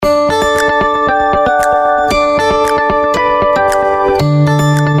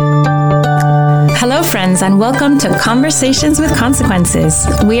friends, and welcome to Conversations with Consequences.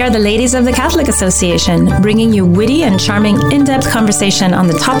 We are the ladies of the Catholic Association, bringing you witty and charming in-depth conversation on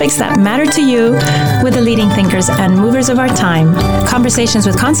the topics that matter to you with the leading thinkers and movers of our time. Conversations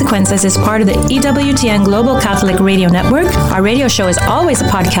with Consequences is part of the EWTN Global Catholic Radio Network. Our radio show is always a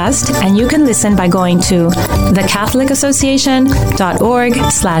podcast, and you can listen by going to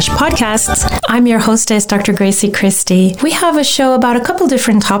thecatholicassociation.org/podcasts. I'm your hostess, Dr. Gracie Christie. We have a show about a couple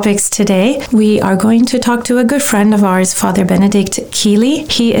different topics today. We are going to talk to a good friend of ours, Father Benedict Keeley.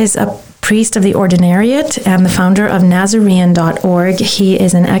 He is a priest of the Ordinariate and the founder of Nazarene.org. He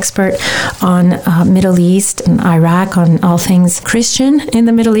is an expert on Middle East and Iraq, on all things Christian in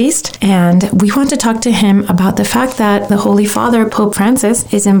the Middle East. And we want to talk to him about the fact that the Holy Father, Pope Francis,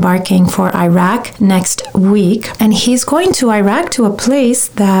 is embarking for Iraq next week. And he's going to Iraq, to a place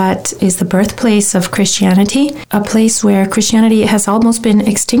that is the birthplace of Christianity, a place where Christianity has almost been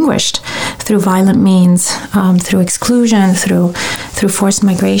extinguished through violent means, through exclusion, through forced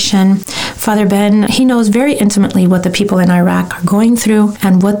migration. Father Ben, he knows very intimately what the people in Iraq are going through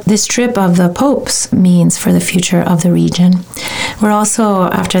and what this trip of the popes means for the future of the region. We're also,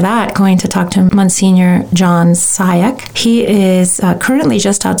 after that, going to talk to Monsignor John Sayak. He is currently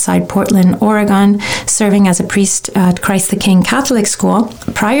just outside Portland, Oregon, serving as a priest at Christ the King Catholic School.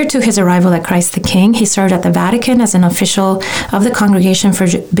 Prior to his arrival at Christ the King, he served at the Vatican as an official of the Congregation for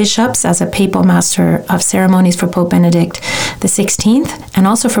Bishops, as a papal master of ceremonies for Pope Benedict XVI, and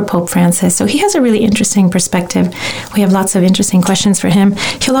also for Pope Francis. So he has a really interesting perspective. We have lots of interesting questions for him.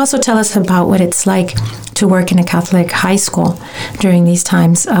 He'll also tell us about what it's like to work in a Catholic high school during these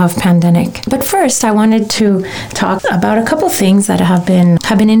times of pandemic. But first, I wanted to talk about a couple things that have been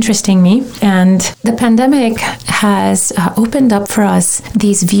interesting me. And the pandemic has opened up for us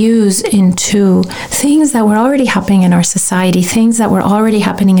these views into things that were already happening in our society, things that were already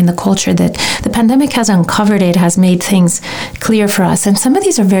happening in the culture, that the pandemic has uncovered. It has made things clear for us. And some of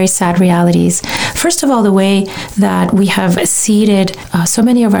these are very sad realities. First of all, the way that we have ceded so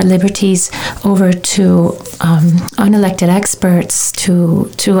many of our liberties over to unelected experts, to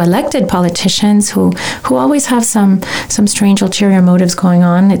elected politicians who always have some strange ulterior motives going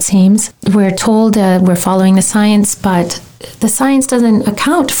on, it seems. We're told we're following the science, but the science doesn't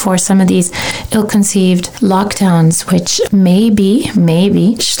account for some of these ill-conceived lockdowns, which may be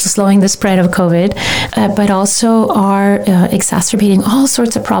slowing the spread of COVID, but also are exacerbating all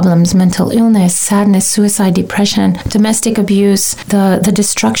sorts of problems: mental illness, sadness, suicide, depression, domestic abuse, the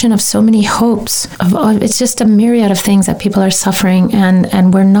destruction of so many hopes. It's just a myriad of things that people are suffering,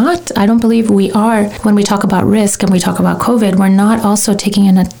 and we're not, I don't believe we are, when we talk about risk and we talk about COVID, we're not also taking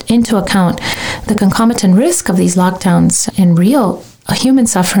into account the concomitant risk of these lockdowns in real human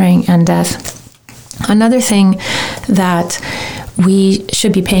suffering and death. Another thing that we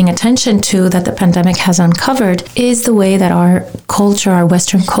should be paying attention to, that the pandemic has uncovered, is the way that our culture, our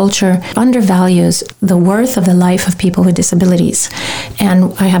Western culture, undervalues the worth of the life of people with disabilities.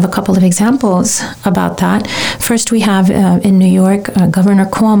 And I have a couple of examples about that. First, we have in New York, Governor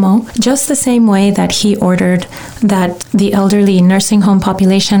Cuomo, just the same way that he ordered that the elderly nursing home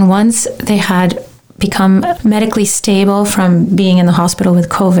population, once they had become medically stable from being in the hospital with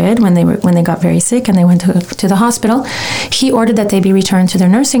COVID, when they got very sick and they went to the hospital, he ordered that they be returned to their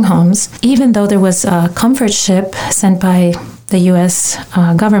nursing homes, even though there was a comfort ship sent by the U.S.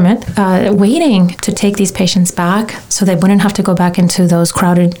 government waiting to take these patients back so they wouldn't have to go back into those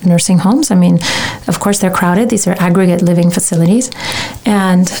crowded nursing homes. I mean, of course they're crowded. These are aggregate living facilities.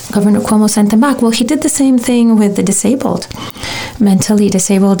 And Governor Cuomo sent them back. Well, he did the same thing with the disabled, mentally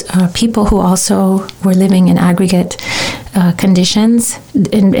disabled people who also were living in aggregate conditions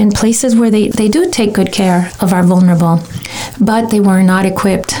in places where they do take good care of our vulnerable, but they were not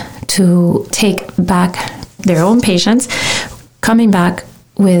equipped to take back their own patients. Coming back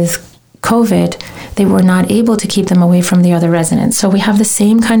with COVID, they were not able to keep them away from the other residents. So we have the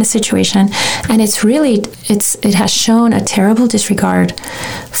same kind of situation, and it has shown a terrible disregard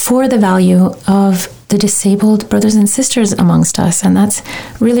for the value of the disabled brothers and sisters amongst us, and that's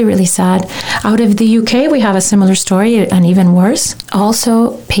really, really sad. Out of the UK, we have a similar story, and even worse.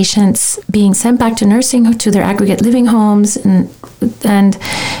 Also, patients being sent back to their aggregate living homes, and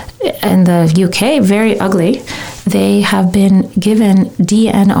the UK, very ugly. They have been given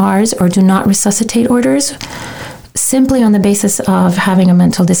DNRs, or do not resuscitate orders, simply on the basis of having a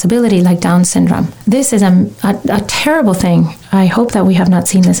mental disability like Down syndrome. This is a terrible thing. I hope that we have not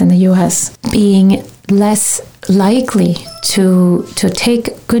seen this in the U.S. Being less likely to take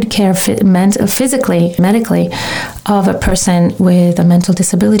good care physically, medically, of a person with a mental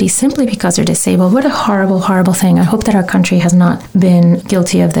disability simply because they're disabled. What a horrible, horrible thing. I hope that our country has not been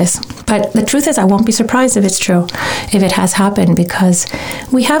guilty of this. But the truth is, I won't be surprised if it's true, if it has happened, because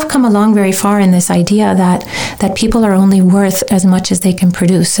we have come along very far in this idea that people are only worth as much as they can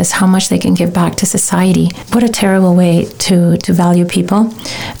produce, as how much they can give back to society. What a terrible way to value people.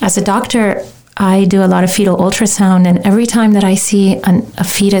 As a doctor, I do a lot of fetal ultrasound, and every time that I see a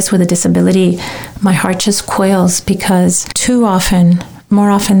fetus with a disability, my heart just coils, because too often, more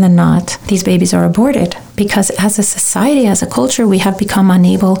often than not, these babies are aborted. Because as a society, as a culture, we have become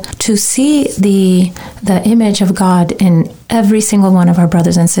unable to see the image of God in every single one of our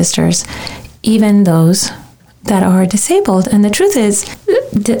brothers and sisters, even those that are disabled. And the truth is,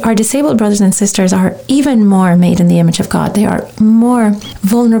 our disabled brothers and sisters are even more made in the image of God. They are more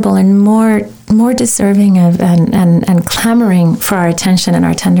vulnerable and more deserving of and clamoring for our attention and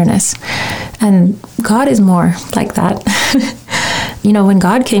our tenderness. And God is more like that. You know, when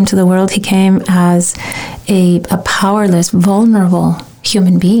God came to the world, he came as a powerless, vulnerable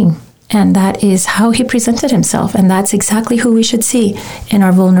human being. And that is how he presented himself. And that's exactly who we should see in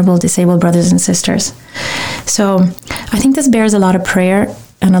our vulnerable, disabled brothers and sisters. So I think this bears a lot of prayer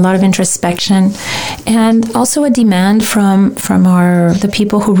and a lot of introspection, and also a demand from the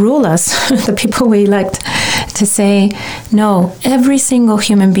people who rule us, the people we elect, to say, no, every single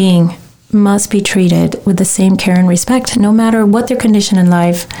human being must be treated with the same care and respect, no matter what their condition in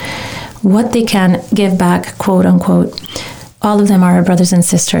life, what they can give back, quote unquote. All of them are our brothers and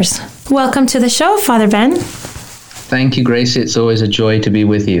sisters. Welcome to the show, Father Ben. Thank you, Grace. It's always a joy to be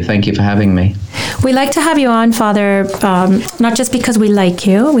with you. Thank you for having me. We like to have you on, Father, not just because we like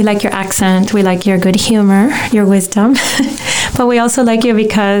you. We like your accent. We like your good humor, your wisdom. But we also like you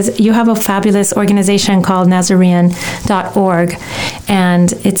because you have a fabulous organization called Nazarene.org.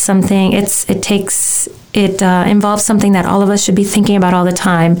 And it's something, it involves something that all of us should be thinking about all the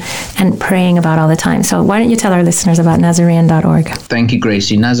time and praying about all the time. So why don't you tell our listeners about Nazarene.org? Thank you,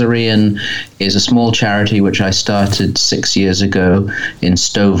 Gracie. Nazarene is a small charity which I started 6 years ago in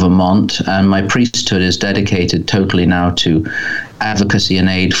Stowe, Vermont, and my priesthood is dedicated totally now to advocacy and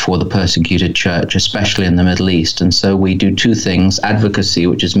aid for the persecuted church, especially in the Middle East. And so we do two things: advocacy,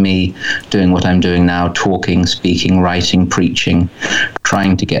 which is me doing what I'm doing now, talking, speaking, writing, preaching,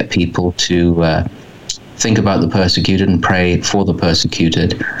 trying to get people to think about the persecuted and pray for the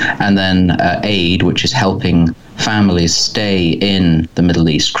persecuted. And then aid, which is helping families stay in the Middle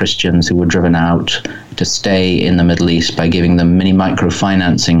East, Christians who were driven out, to stay in the Middle East by giving them mini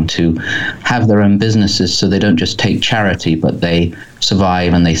microfinancing to have their own businesses, so they don't just take charity, but they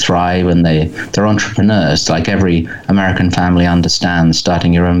survive and they thrive, and they're entrepreneurs, like every American family understands,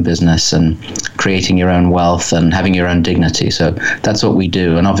 starting your own business and creating your own wealth and having your own dignity. So that's what we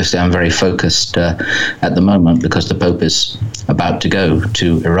do. And obviously I'm very focused at the moment because the Pope is about to go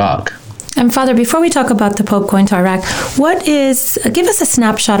to Iraq. And Father, before we talk about the Pope going to Iraq, give us a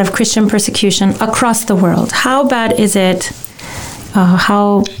snapshot of Christian persecution across the world. How bad is it?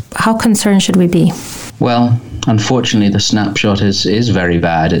 How concerned should we be? Well, unfortunately, the snapshot is very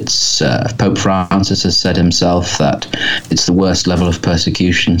bad. It's Pope Francis has said himself that it's the worst level of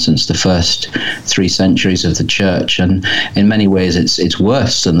persecution since the first 3 centuries of the Church, and in many ways it's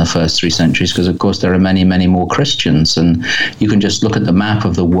worse than the first 3 centuries because, of course, there are many, many more Christians, and you can just look at the map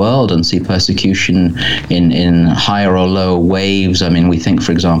of the world and see persecution in higher or lower waves. I mean, we think,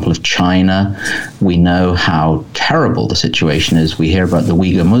 for example, of China. We know how terrible the situation is. We hear about the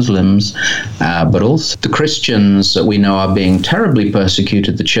Uyghur Muslims, but also the Christians that we know are being terribly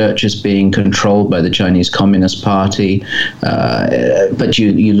persecuted. The church is being controlled by the Chinese Communist Party. But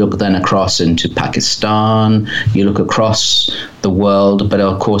you look then across into Pakistan, you look across the world, but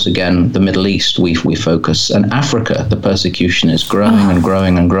of course, again, the Middle East, we focus. And Africa, the persecution is growing and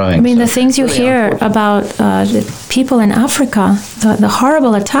growing and growing. I mean, the things you hear about the people in Africa, the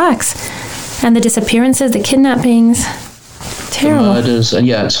horrible attacks and the disappearances, the kidnappings. Terrible. The murders, and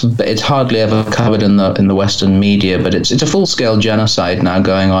it's hardly ever covered in the Western media, but it's a full-scale genocide now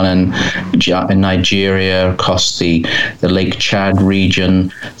going on in Nigeria, across the Lake Chad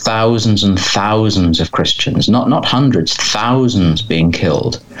region. Thousands and thousands of Christians, not hundreds, thousands being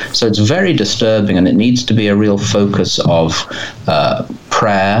killed. So it's very disturbing, and it needs to be a real focus of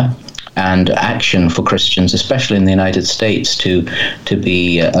prayer and action for Christians, especially in the United States, to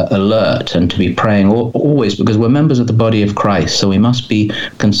be alert and to be praying always, because we're members of the body of Christ, so we must be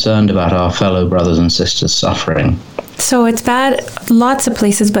concerned about our fellow brothers and sisters suffering. So it's bad lots of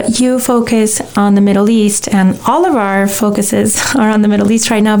places, but you focus on the Middle East, and all of our focuses are on the Middle East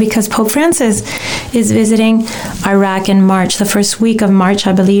right now because Pope Francis is visiting Iraq in March, the first week of March,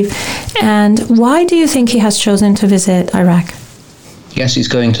 I believe. And why do you think he has chosen to visit Iraq? Yes, he's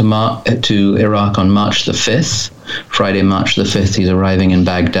going to Iraq on March the 5th. Friday, March the 5th, he's arriving in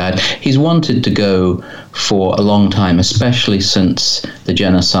Baghdad. He's wanted to go for a long time, especially since the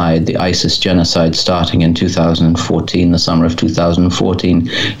genocide, the ISIS genocide starting in 2014, the summer of 2014.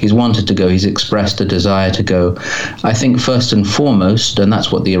 He's wanted to go. He's expressed a desire to go. I think first and foremost, and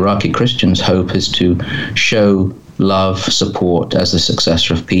that's what the Iraqi Christians hope, is to show love, support as the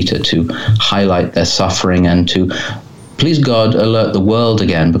successor of Peter, to highlight their suffering and to, please God, alert the world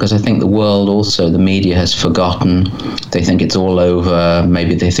again, because I think the world also, the media has forgotten. They think it's all over.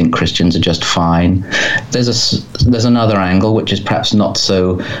 Maybe they think Christians are just fine. There's another angle, which is perhaps not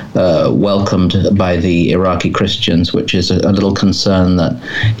so welcomed by the Iraqi Christians, which is a little concern that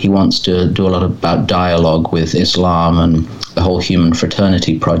he wants to do a lot about dialogue with Islam and the whole human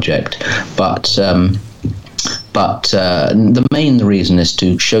fraternity project. But the main reason is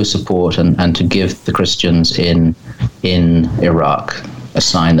to show support and to give the Christians in Iraq a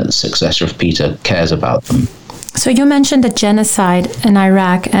sign that the successor of Peter cares about them. So you mentioned the genocide in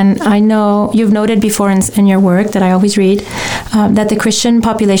Iraq, and I know you've noted before in your work that I always read that the Christian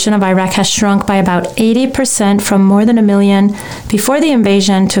population of Iraq has shrunk by about 80% from more than 1 million before the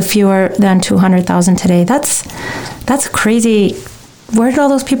invasion to fewer than 200,000 today. That's crazy. Where did all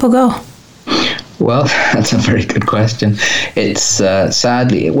those people go? Well, that's a very good question. It's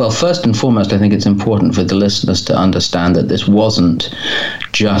sadly, well, first and foremost, I think it's important for the listeners to understand that this wasn't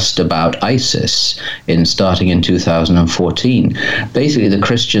just about ISIS starting in 2014. Basically, the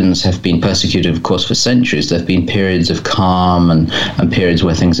Christians have been persecuted, of course, for centuries. There have been periods of calm and periods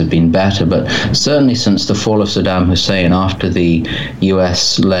where things have been better, but certainly since the fall of Saddam Hussein after the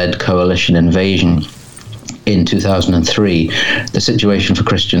US-led coalition invasion in 2003, the situation for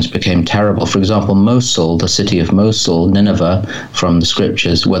Christians became terrible. For example, Mosul, the city of Mosul, Nineveh, from the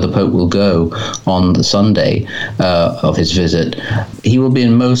scriptures, where the Pope will go on the Sunday of his visit, he will be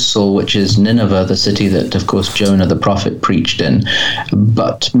in Mosul, which is Nineveh, the city that, of course, Jonah the prophet preached in.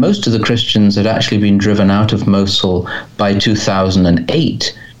 But most of the Christians had actually been driven out of Mosul by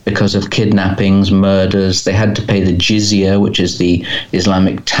 2008. Because of kidnappings, murders. They had to pay the jizya, which is the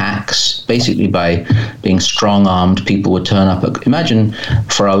Islamic tax. Basically, by being strong-armed, people would turn up. Imagine,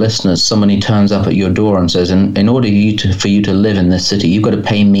 for our listeners, somebody turns up at your door and says, in order for you to live in this city, you've got to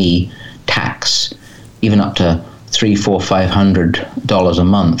pay me tax, even up to $300, $400, $500 a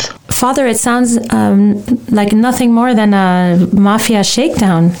month. Father, it sounds like nothing more than a mafia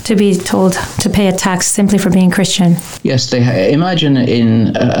shakedown to be told to pay a tax simply for being Christian. Yes, imagine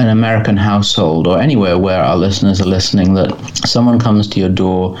in an American household or anywhere where our listeners are listening that someone comes to your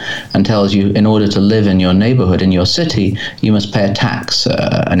door and tells you in order to live in your neighborhood, in your city, you must pay a tax,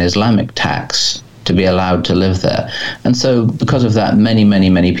 an Islamic tax, to be allowed to live there. And so because of that, many, many,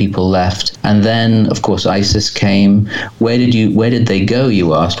 many people left. And then, of course, ISIS came. Where did they go,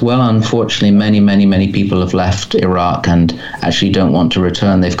 you asked? Well, unfortunately, many, many, many people have left Iraq and actually don't want to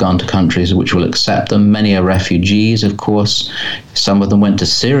return. They've gone to countries which will accept them. Many are refugees, of course. Some of them went to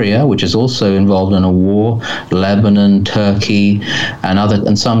Syria, which is also involved in a war, Lebanon, Turkey,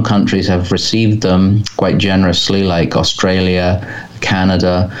 and some countries have received them quite generously, like Australia,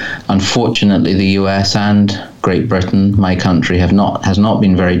 Canada. Unfortunately, the US and Great Britain, my country, has not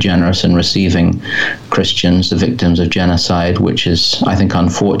been very generous in receiving Christians, the victims of genocide, which is, I think,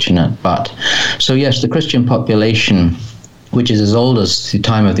 unfortunate. But so yes, the Christian population, which is as old as the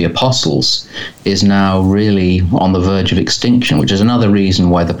time of the apostles, is now really on the verge of extinction, which is another reason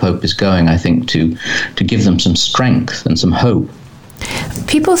why the Pope is going, I think, to give them some strength and some hope.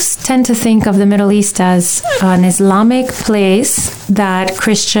 People tend to think of the Middle East as an Islamic place that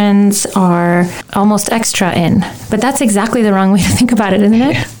Christians are almost extra in. But that's exactly the wrong way to think about it, isn't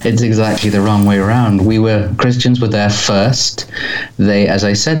it? It's exactly the wrong way around. Christians were there first. As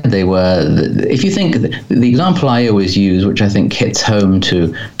I said, they were, if you think, the example I always use, which I think hits home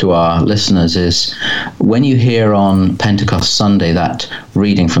to our listeners, is when you hear on Pentecost Sunday that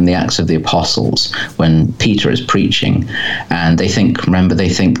reading from the Acts of the Apostles, when Peter is preaching, and they think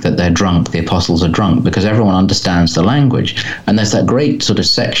that they're drunk, the apostles are drunk, because everyone understands the language. And there's that great sort of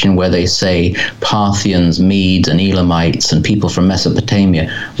section where they say Parthians, Medes, and Elamites, and people from Mesopotamia.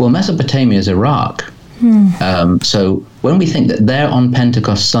 Well, Mesopotamia is Iraq. So when we think that they're on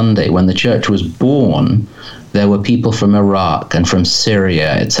Pentecost Sunday, when the church was born, There were people from Iraq and from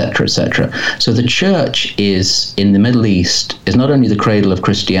Syria, etc., etc. So the church is, in the Middle East, is not only the cradle of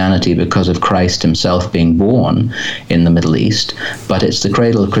Christianity because of Christ himself being born in the Middle East, but it's the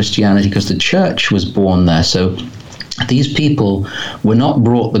cradle of Christianity because the church was born there. So these people were not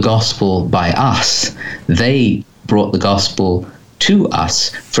brought the gospel by us. They brought the gospel to us.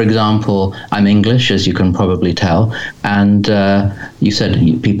 For example, I'm English, as you can probably tell, and you said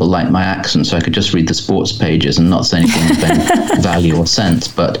people like my accent, so I could just read the sports pages and not say anything of any value or sense.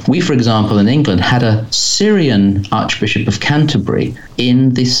 But we, for example, in England, had a Syrian Archbishop of Canterbury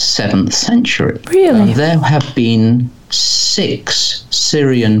in the 7th century. Really? There have been 6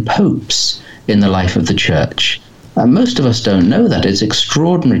 Syrian popes in the life of the church. Most of us don't know that. It's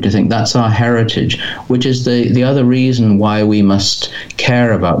extraordinary to think that's our heritage, which is the other reason why we must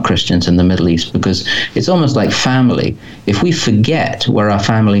care about Christians in the Middle East, because it's almost like family. If we forget where our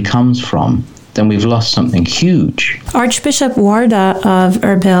family comes from, then we've lost something huge. Archbishop Warda of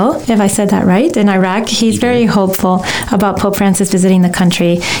Erbil, if I said that right, in Iraq, he's very hopeful about Pope Francis visiting the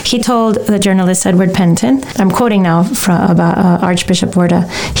country. He told the journalist Edward Penton, I'm quoting now about Archbishop Warda,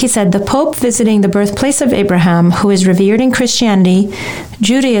 he said, "The Pope visiting the birthplace of Abraham, who is revered in Christianity,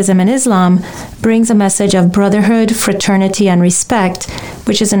 Judaism and Islam, brings a message of brotherhood, fraternity, and respect,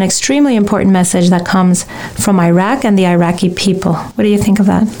 which is an extremely important message that comes from Iraq and the Iraqi people." What do you think of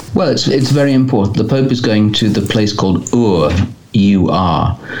that? Well, it's very important. The Pope is going to the place called Ur,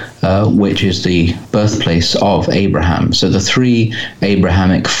 U-R, which is the birthplace of Abraham. So the 3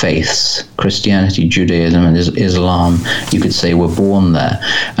 Abrahamic faiths, Christianity, Judaism, and Islam, you could say, were born there.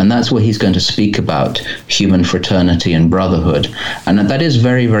 And that's where he's going to speak about human fraternity and brotherhood. And that is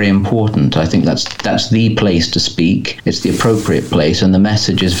very, very important. I think that's the place to speak. It's the appropriate place, and the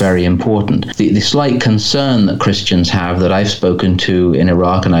message is very important. The slight concern that Christians have, that I've spoken to in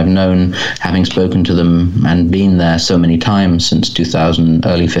Iraq, and I've known, having spoken to them and been there so many times since 2000,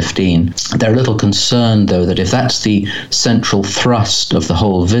 early 15, they're a little concerned, though, that if that's the central thrust of the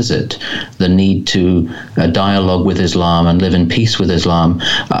whole visit, the need to dialogue with Islam and live in peace with Islam.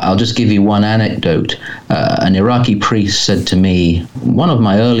 I'll just give you one anecdote. An Iraqi priest said to me, one of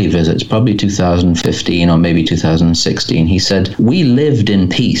my early visits, probably 2015 or maybe 2016, he said, "We lived in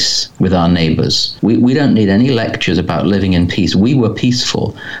peace with our neighbors. We don't need any lectures about living in peace. We were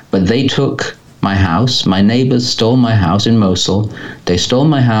peaceful, but they took my house. My neighbors stole my house in Mosul. They stole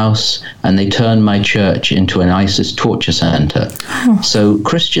my house and they turned my church into an ISIS torture center." So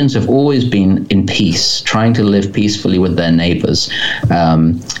Christians have always been in peace, trying to live peacefully with their neighbors.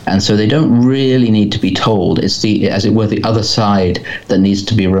 And so they don't really need to be told. It's as it were, the other side that needs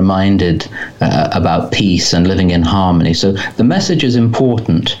to be reminded about peace and living in harmony. So the message is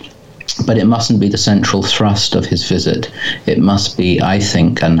important, but it mustn't be the central thrust of his visit. It must be, I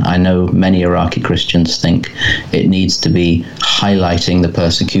think, and I know many Iraqi Christians think, it needs to be highlighting the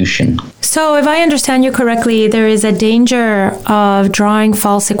persecution. So if I understand you correctly, there is a danger of drawing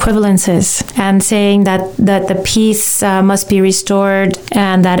false equivalences and saying that the peace must be restored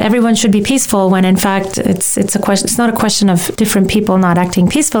and that everyone should be peaceful, when in fact it's a question. It's not a question of different people not acting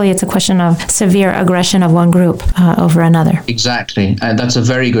peacefully. It's a question of severe aggression of one group over another. Exactly. That's a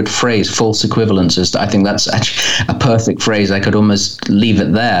very good phrase, false equivalences. I think that's actually a perfect phrase. I could almost leave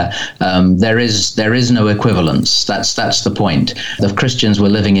it there. There is no equivalence. That's the point. The Christians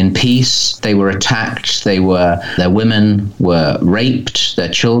were living in peace. They were attacked. Their women were raped. Their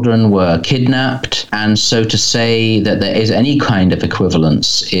children were kidnapped. And so to say that there is any kind of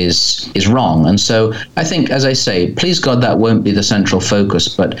equivalence is wrong. And so I think, as I say, please God, that won't be the central focus.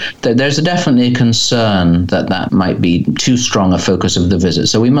 But there's definitely a concern that might be too strong a focus of the visit.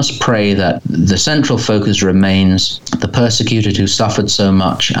 So we must pray that the central focus remains the persecuted who suffered so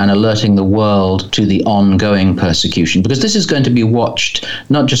much and alerting the world to the ongoing persecution. Because this is going to be watched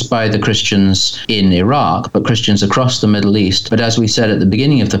not just by the Christians in Iraq, but Christians across the Middle East. But as we said at the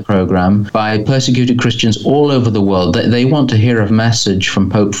beginning of the program, by persecuted Christians all over the world. They want to hear a message from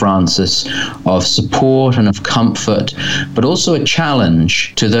Pope Francis of support and of comfort, but also a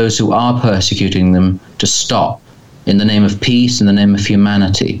challenge to those who are persecuting them to stop, in the name of peace, in the name of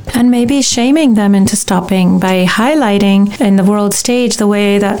humanity. And maybe shaming them into stopping by highlighting in the world stage the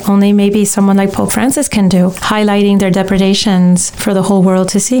way that only maybe someone like Pope Francis can do, highlighting their depredations for the whole world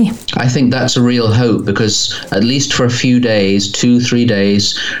to see. I think that's a real hope, because at least for a few days, 2-3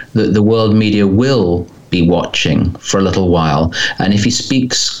 days, the world media will be watching for a little while. And if he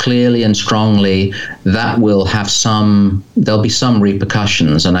speaks clearly and strongly, that will have there'll be some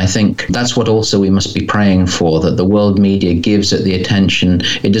repercussions. And I think that's what also we must be praying for, that the world media gives it the attention.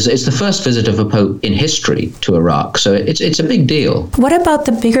 It's the first visit of a pope in history to Iraq, so it's a big deal. What about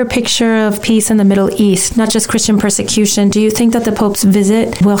the bigger picture of peace in the Middle East, not just Christian persecution? Do you think that the Pope's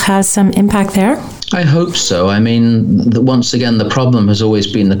visit will have some impact there? I hope so. I mean, once again, the problem has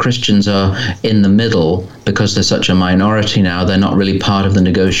always been the Christians are in the middle because they're such a minority now. They're not really part of the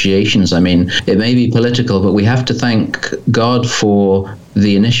negotiations. I mean, it may be political, but we have to thank God for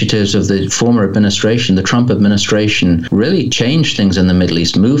the initiatives of the former administration, the Trump administration, really changed things in the Middle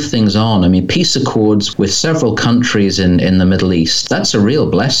East, moved things on. I mean, peace accords with several countries in the Middle East, that's a real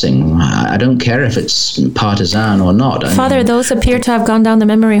blessing. I don't care if it's partisan or not. Father, those appear to have gone down the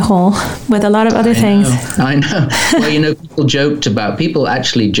memory hole with a lot of other things. I know. Well, people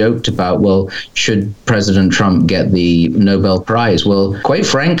actually joked about, well, should President Trump get the Nobel Prize? Well, quite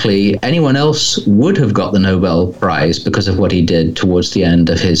frankly, anyone else would have got the Nobel Prize because of what he did towards the end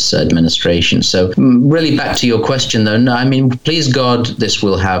of his administration. So really back to your question, though, no, I mean, please God, this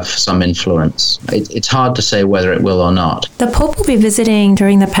will have some influence. It's hard to say whether it will or not. The Pope will be visiting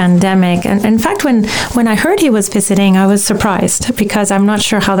during the pandemic. And in fact, when I heard he was visiting, I was surprised because I'm not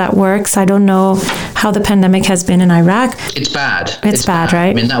sure how that works. I don't know how the pandemic has been in Iraq. It's bad. It's bad,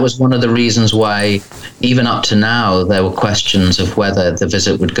 right? I mean, that was one of the reasons why, even up to now, there were questions of whether the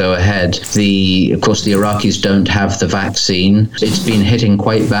visit would go ahead. Of course, the Iraqis don't have the vaccine. It's been hitting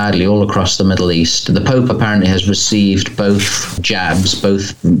quite badly all across the Middle East. The Pope apparently has received both jabs,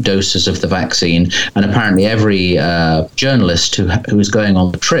 both doses of the vaccine, and apparently every journalist who is going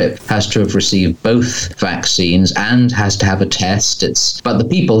on the trip has to have received both vaccines and has to have a test. But the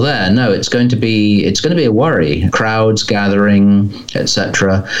people there, no, it's going to be a worry. Crowds gathering,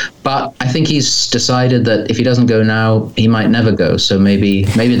 etc. But I think he's decided that if he doesn't go now, he might never go. So maybe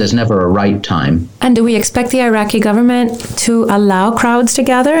there's never a right time. And do we expect the Iraqi government to allow crowds to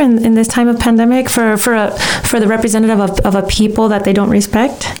gather in this time of pandemic for the representative of a people that they don't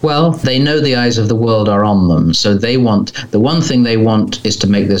respect? Well, they know the eyes of the world are on them. So the one thing they want is to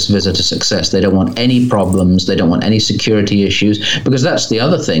make this visit a success. They don't want any problems. They don't want any security issues, because that's the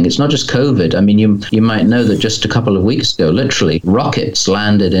other thing. It's not just COVID. I mean, you might know that just a couple of weeks ago, literally, rockets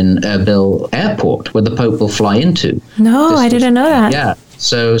landed in Erbil Airport, where the Pope will fly into. No, I didn't know that. Yeah.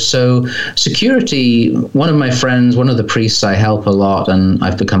 So security, one of my friends, one of the priests I help a lot and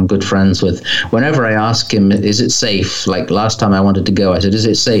I've become good friends with, whenever I ask him, is it safe? Like last time I wanted to go, I said, is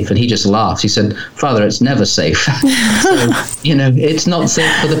it safe? And he just laughs. He said, Father, it's never safe. So, it's not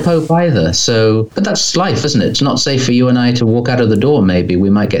safe for the Pope either. So, but that's life, isn't it? It's not safe for you and I to walk out of the door, maybe. We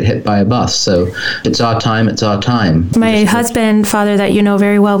might get hit by a bus. So it's our time, it's our time. My husband, Father, that you know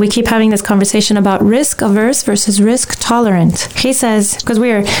very well, we keep having this conversation about risk-averse versus risk-tolerant. He says, because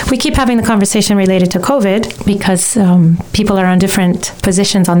we keep having the conversation related to COVID because people are on different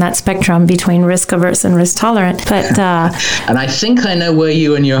positions on that spectrum between risk-averse and risk-tolerant. But and I think I know where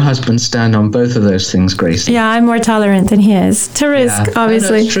you and your husband stand on both of those things, Grace. Yeah, I'm more tolerant than he is to risk, obviously.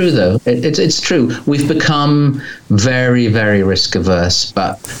 No, it's true, though. It's true. We've become very, very risk-averse,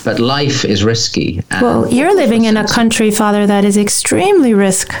 but life is risky. Well, you're living in a country, Father, that is extremely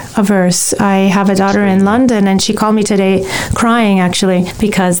risk-averse. I have a daughter in London, and she called me today crying, actually,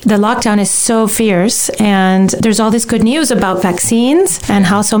 because the lockdown is so fierce, and there's all this good news about vaccines and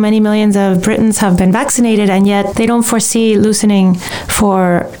how so many millions of Britons have been vaccinated, and yet they don't foresee loosening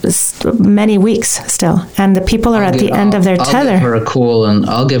for many weeks still. And the people are at the end of their tether.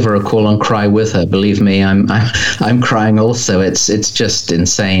 I'll give her a call and cry with her. Believe me, I'm crying also. It's just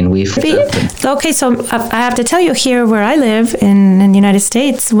insane. Okay, so I have to tell you, here where I live in the United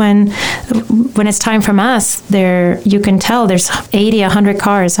States, when it's time for Mass, you can tell there's 80, 100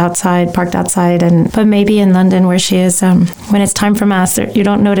 cars parked outside. But maybe in London, where she is, when it's time for Mass, you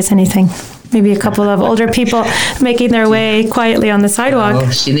don't notice anything. Maybe a couple of older people making their way quietly on the sidewalk.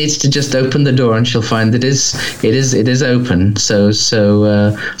 Well, she needs to just open the door, and she'll find that it is open. So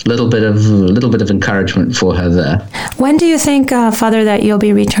little bit of encouragement for her there. When do you think, Father, that you'll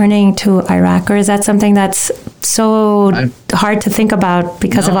be returning to Iraq, or is that something that's so hard to think about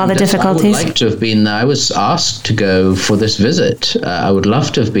because of all the difficulties? I would like to have been there. I was asked to go for this visit. I would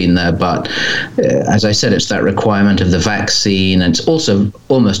love to have been there, but as I said, it's that requirement of the vaccine, and it's also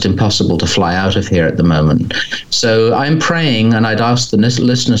almost impossible to fly out of here at the moment. So I'm praying, and I'd ask the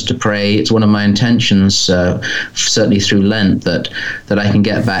listeners to pray. It's one of my intentions, certainly through Lent, that I can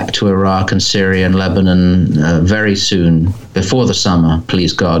get back to Iraq and Syria and Lebanon very soon, before the summer,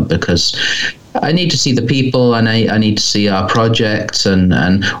 please God, because I need to see the people, and I need to see our projects, and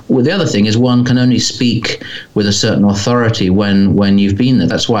well, the other thing is one can only speak with a certain authority when you've been there.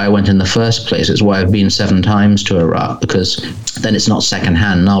 That's why I went in the first place. It's why I've been 7 times to Iraq, because then it's not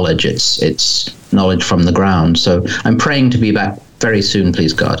secondhand knowledge. It's knowledge from the ground. So I'm praying to be back very soon,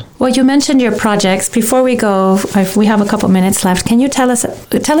 please God. Well, you mentioned your projects. Before we go, we have a couple minutes left. Can you tell us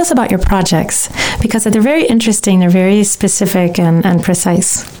about your projects? Because they're very interesting. They're very specific and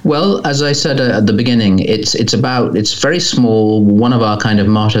precise. Well, as I said at the beginning, it's very small. One of our kind of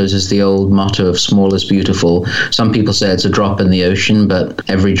mottos is the old motto of small is beautiful. Some people say it's a drop in the ocean, but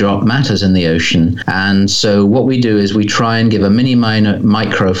every drop matters in the ocean. And so what we do is we try and give a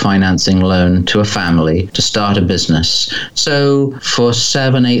microfinancing loan to a family to start a business. So for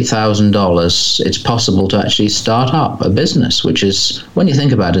 $8,000, it's possible to actually start up a business, which is, when you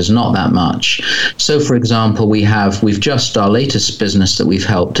think about it, is not that much. So, for example, our latest business that we've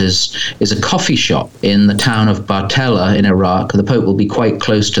helped is a coffee shop in the town of Bartella in Iraq. The Pope will be quite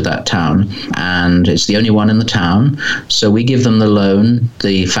close to that town, and it's the only one in the town. So we give them the loan.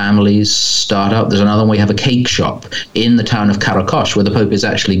 The families start up. There's another one. We have a cake shop in the town of Karakosh, where the Pope is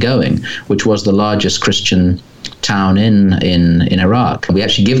actually going, which was the largest Christian town in Iraq. We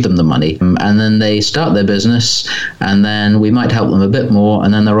actually give them the money, and then they start their business, and then we might help them a bit more,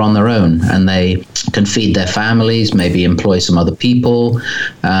 and then they're on their own, and they can feed their families, maybe employ some other people,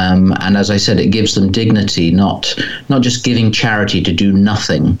 and as I said, it gives them dignity, not just giving charity to do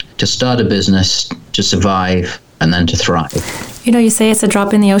nothing, to start a business, to survive, and then to thrive. You know, you say it's a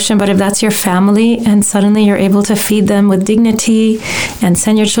drop in the ocean, but if that's your family and suddenly you're able to feed them with dignity and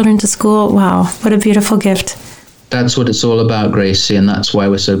send your children to school, wow, what a beautiful gift. That's what it's all about, Gracie, and that's why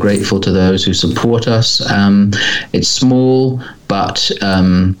we're so grateful to those who support us. It's small, but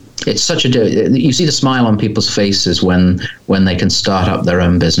it's such you see the smile on people's faces when they can start up their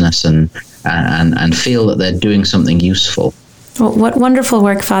own business and feel that they're doing something useful. Well, what wonderful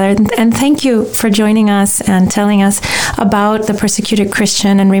work, Father. And thank you for joining us and telling us about the persecuted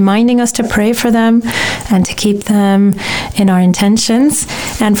Christian and reminding us to pray for them and to keep them in our intentions.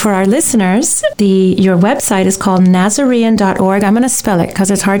 And for our listeners, your website is called Nazarean.org. I'm going to spell it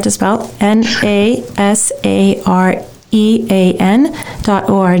because it's hard to spell. NASAREAN.org,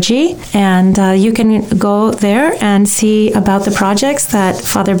 and you can go there and see about the projects that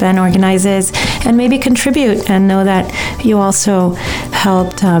Father Ben organizes and maybe contribute and know that you also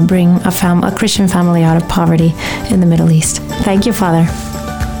helped bring a Christian family out of poverty in the Middle East. Thank you, Father.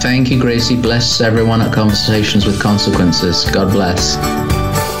 Thank you, Gracie. Bless everyone at Conversations with Consequences. God bless.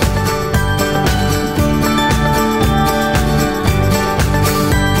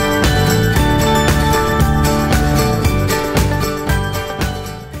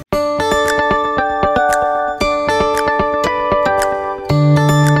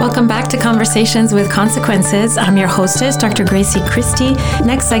 Conversations with Consequences. I'm your hostess, Dr. Gracie Christie.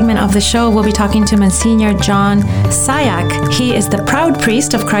 Next segment of the show, we'll be talking to Monsignor John Sayak. He is the proud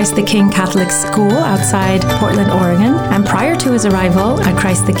priest of Christ the King Catholic School outside Portland, Oregon. And prior to his arrival at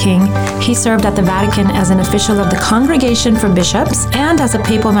Christ the King, he served at the Vatican as an official of the Congregation for Bishops and as a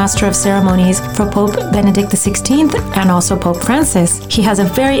papal master of ceremonies for Pope Benedict XVI and also Pope Francis. He has a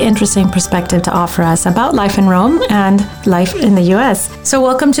very interesting perspective to offer us about life in Rome and life in the U.S. So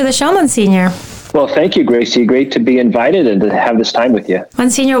welcome to the show, Monsignor. Well, thank you, Gracie. Great to be invited and to have this time with you.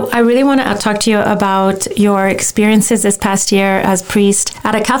 Monsignor, I really want to talk to you about your experiences this past year as priest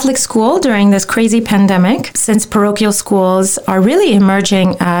at a Catholic school during this crazy pandemic, since parochial schools are really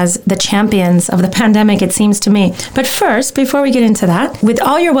emerging as the champions of the pandemic, it seems to me. But first, before we get into that, with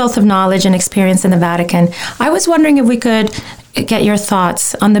all your wealth of knowledge and experience in the Vatican, I was wondering if we could get your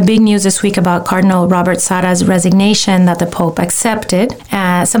thoughts on the big news this week about Cardinal Robert Sarra's resignation that the Pope accepted,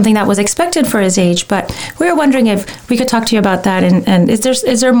 something that was expected for his age. But we were wondering if we could talk to you about that. And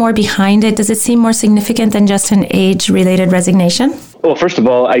is there more behind it? Does it seem more significant than just an age-related resignation? Well, first of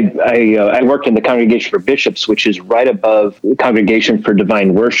all, I worked in the Congregation for Bishops, which is right above the Congregation for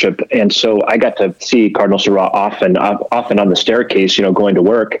Divine Worship. And so I got to see Cardinal Sarra often on the staircase, going to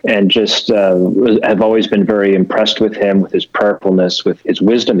work, and just have always been very impressed with him, with his prayerfulness, with his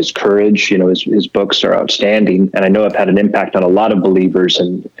wisdom, his courage. His books are outstanding. And I know I've had an impact on a lot of believers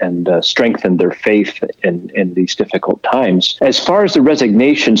and strengthened their faith in these difficult times. As far as the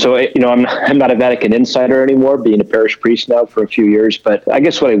resignation, so, I'm not a Vatican insider anymore, being a parish priest now for a few years. years. But I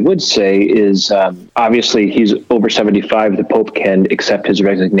guess what I would say is, obviously, he's over 75. The Pope can accept his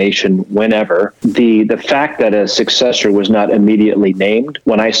resignation whenever. The fact that a successor was not immediately named,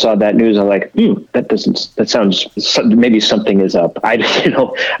 when I saw that news, I'm like, that sounds, maybe something is up. I'm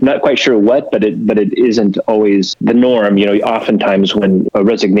not quite sure what, but it isn't always the norm. Oftentimes when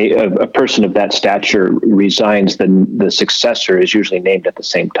a person of that stature resigns, then the successor is usually named at the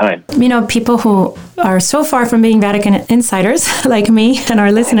same time. People who are so far from being Vatican insiders, like me and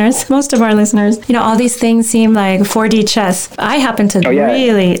our listeners, most of our listeners, all these things seem like 4D chess. I happen to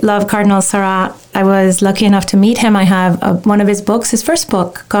really love Cardinal Sarah. I was lucky enough to meet him. I have one of his books, his first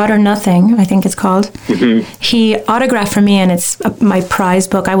book, God or Nothing, I think it's called. Mm-hmm. He autographed for me, and it's my prize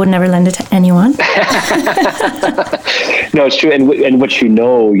book. I would never lend it to anyone. No, it's true. And what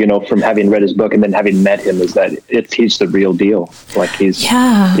from having read his book and then having met him is that he's the real deal. Like he's,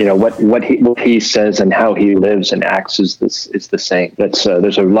 what he says and how he lives and acts is the same.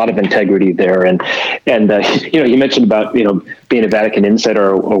 There's a lot of integrity there. And you mentioned about, being a Vatican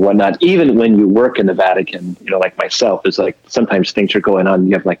insider or whatnot. Even when you work in the Vatican, like myself, is like sometimes things are going on and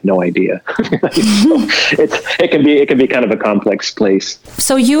you have like no idea. It can be kind of a complex place.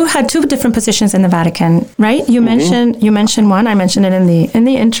 So you had two different positions in the Vatican, right? You mentioned one. I mentioned it in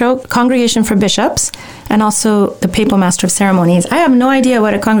the intro. Congregation for Bishops, and also the Papal Master of Ceremonies. I have no idea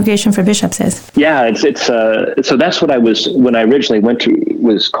what a Congregation for Bishops is. Yeah, it's so that's what I was when I originally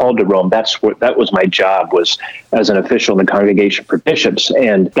was called to Rome. That was my job, was as an official in the Congregation for Bishops,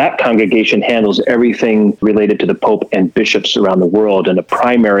 and that congregation handles everything related to the Pope and bishops around the world. And the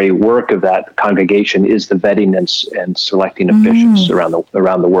primary work of that congregation is the vetting and selecting of bishops around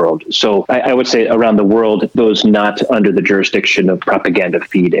the world. So I would say around the world, those not under the jurisdiction of Propaganda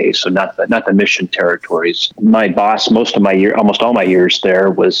Fide, so not the mission territories. My boss, almost all my years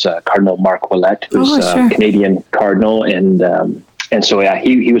there, was Cardinal Marc Ouellet, who's a Canadian cardinal, and so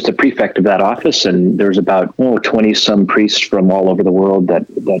he was the prefect of that office, and there's about 20 some priests from all over the world that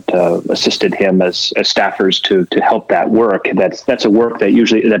assisted him as staffers to help that work. That's a work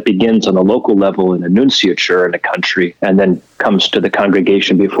that begins on the local level in a nunciature in a country, and then comes to the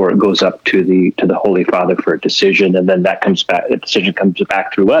congregation before it goes up to the Holy Father for a decision, and then the decision comes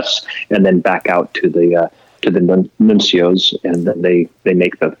back through us, and then back out to the nuncios, and then they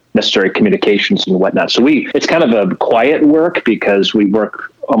make the necessary communications and whatnot. So it's kind of a quiet work because we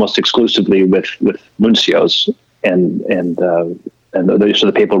work almost exclusively with nuncios and those are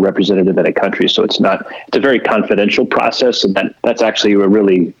the papal representative in a country. So it's a very confidential process, and that's actually a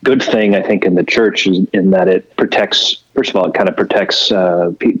really good thing, I think, in the church, in that it protects. First of all, it kind of protects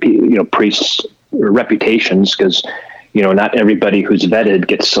priests' reputations, because not everybody who's vetted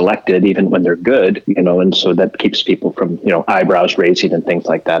gets selected, even when they're good, and so that keeps people from, eyebrows raising and things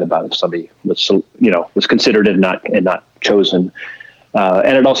like that about if somebody was considered and not chosen.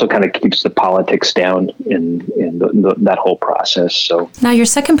 And it also kind of keeps the politics down in that whole process. So now, your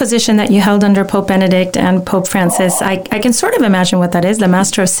second position that you held under Pope Benedict and Pope Francis, I can sort of imagine what that is, the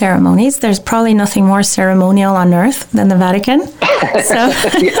Master of Ceremonies. There's probably nothing more ceremonial on earth than the Vatican.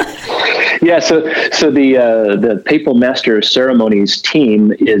 Yeah, so the Papal Master of Ceremonies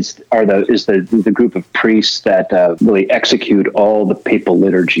team is the group of priests that really execute all the papal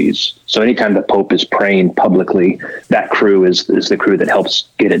liturgies. So anytime the Pope is praying publicly, that crew is the crew that helps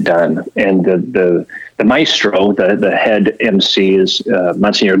get it done. And the maestro, the head MC, is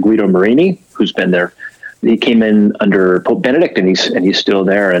Monsignor Guido Marini, who's been there. He came in under Pope Benedict, and he's still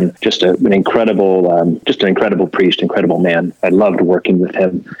there, and just an incredible priest, incredible man. I loved working with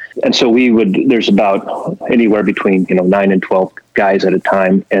him. And so there's about anywhere between 9 and 12 guys at a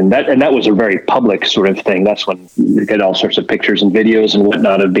time, and that was a very public sort of thing. That's when you get all sorts of pictures and videos and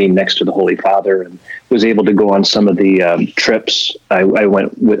whatnot of being next to the Holy Father, and was able to go on some of the trips. I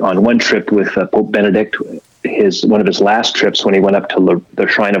went on one trip with Pope Benedict, one of his last trips, when he went up to the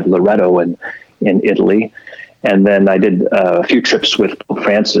Shrine of Loreto in Italy. And then I did a few trips with Pope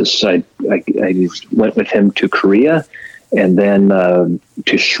Francis. I went with him to Korea, and then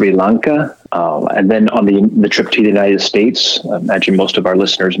to Sri Lanka, and then on the trip to the United States. I imagine most of our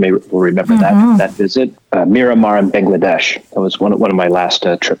listeners will remember that visit. Myanmar and Bangladesh. That was one of my last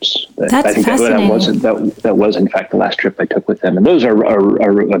trips. I think that was in fact the last trip I took with them. And those are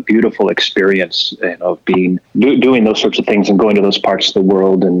a beautiful experience, of doing those sorts of things and going to those parts of the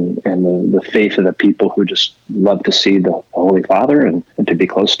world, and the faith of the people who just love to see the Holy Father and to be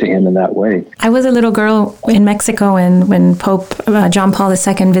close to him in that way. I was a little girl in Mexico, and when Pope John Paul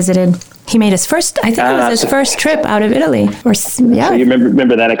II visited, He made his first, I think it was his first trip out of Italy. So you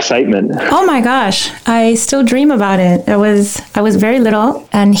remember that excitement? Oh my gosh, I still dream about it. I was very little,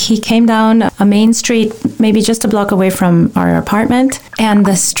 and he came down a main street, maybe just a block away from our apartment, and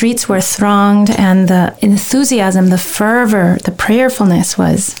the streets were thronged, and the enthusiasm, the fervor, the prayerfulness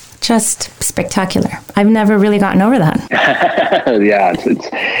was just spectacular. I've never really gotten over that. Yeah,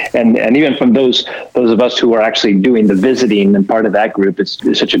 and even from those of us who are actually doing the visiting and part of that group, it's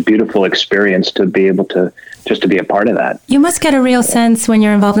such a beautiful experience to be able to just to be a part of that. You must get a real sense when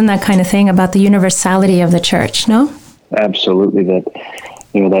you're involved in that kind of thing about the universality of the church, no? Absolutely, that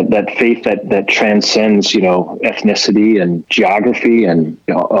faith that transcends, ethnicity and geography and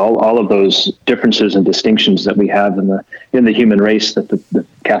all of those differences and distinctions that we have in the human race, that the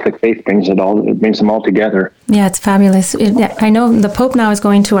Catholic faith brings them all together. Yeah, it's fabulous. I know the Pope now is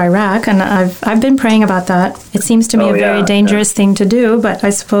going to Iraq, and I've been praying about that. It seems to me a very dangerous thing to do, but I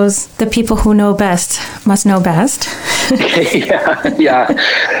suppose the people who know best must know best.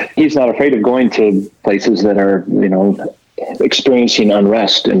 Yeah. He's not afraid of going to places that are, experiencing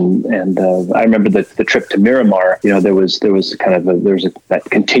unrest, and I remember the trip to Miramar. There was that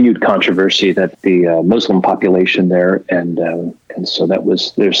continued controversy that the Muslim population there, and so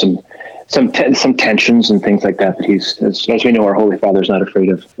there's some tensions and things like that. But as we know, our Holy Father is not afraid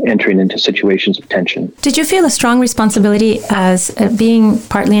of entering into situations of tension. Did you feel a strong responsibility as being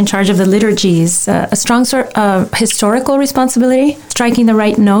partly in charge of the liturgies, a strong sort of historical responsibility, striking the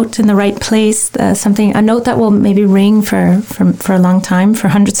right note in the right place, a note that will maybe ring for a long time, for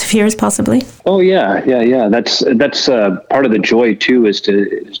hundreds of years possibly? Oh yeah. That's part of the joy too, is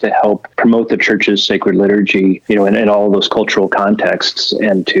to help promote the Church's sacred liturgy, in all those cultural contexts,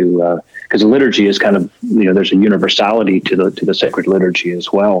 and because the liturgy is kind of, there's a universality to the sacred liturgy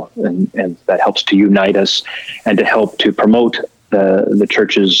as well, and that helps to unite us and to help to promote the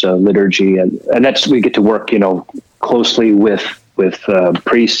Church's liturgy, and that's, we get to work, closely with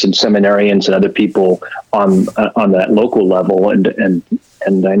priests and seminarians and other people on that local level,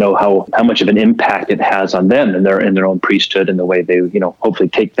 and I know how much of an impact it has on them in their own priesthood, and the way they, hopefully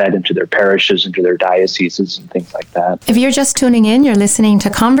take that into their parishes, into their dioceses and things like that. If you're just tuning in, you're listening to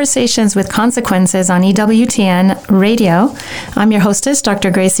Conversations with Consequences on EWTN Radio. I'm your hostess,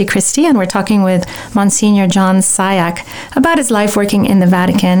 Dr. Gracie Christie, and we're talking with Monsignor John Sayak about his life working in the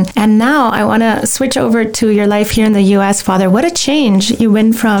Vatican. And now I want to switch over to your life here in the U.S., Father. What a change. You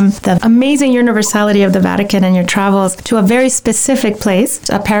went from the amazing universality of the Vatican and your travels to a very specific place,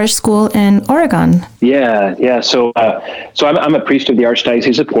 a parish school in Oregon. Yeah. So I'm a priest of the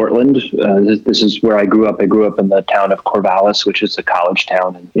Archdiocese of Portland. This is where I grew up. I grew up in the town of Corvallis, which is a college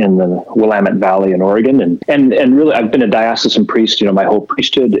town in the Willamette Valley in Oregon. And really, I've been a diocesan priest, my whole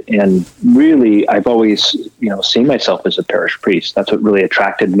priesthood. And really, I've always, seen myself as a parish priest. That's what really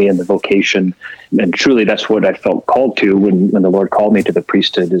attracted me in the vocation. And truly, that's what I felt called to when the Lord called me to the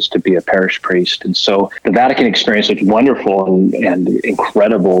priesthood, is to be a parish priest. And so the Vatican experience was wonderful and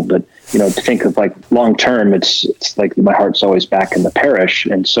incredible. But, to think of like long term, it's like my heart's always back in the parish.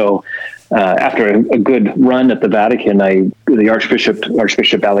 And so after a good run at the Vatican, the Archbishop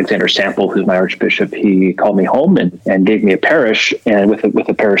Alexander Sample, who's my Archbishop, he called me home and gave me a parish, and with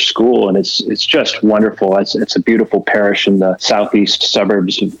a parish school, and it's just wonderful. It's a beautiful parish in the southeast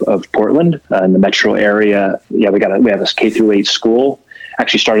suburbs of Portland, in the metro area. Yeah, we have a K-8 school,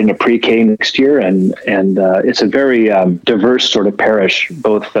 actually starting a pre-K next year, and it's a very diverse sort of parish,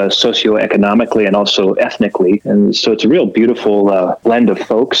 both socioeconomically and also ethnically, and so it's a real beautiful blend of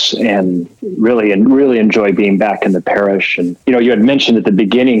folks, and really enjoy being back in the parish. And you had mentioned at the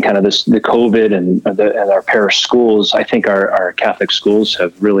beginning kind of the COVID and our parish schools. I think our Catholic schools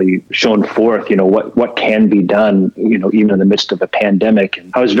have really shown forth what can be done even in the midst of a pandemic.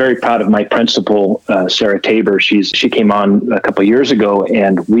 And I was very proud of my principal, Sarah Tabor. She came on a couple of years ago,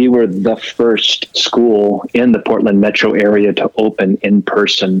 and we were the first school in the Portland metro area to open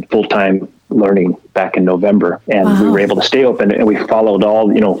in-person full-time learning back in November, and we were able to stay open, and we followed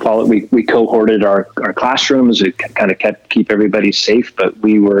we cohorted our classrooms. It kind of keep everybody safe, but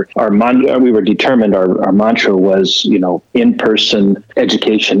we were determined. Our mantra was, in-person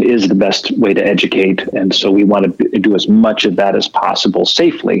education is the best way to educate, and so we wanted to do as much of that as possible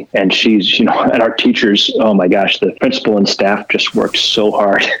safely. And she's, and our teachers, oh my gosh, the principal and staff just worked so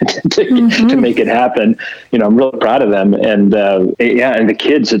hard to make it happen. I'm really proud of them, and and the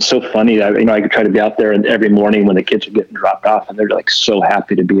kids. It's so funny. I could try to be out there every morning when the kids are getting dropped off, and they're like so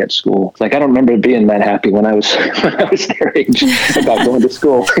happy to be at school. Like, I don't remember being that happy when I was their age about going to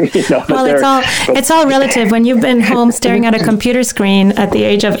school. Well, it's all relative. When you've been home staring at a computer screen at the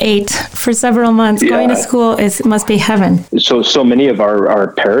age of 8 for several months, going to school must be heaven. So many of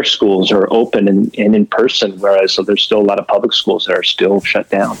our parish schools are open and in person, whereas there's still a lot of public schools that are still shut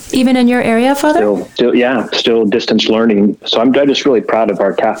down. Even in your area, Father? Still distance learning. So I'm just really proud of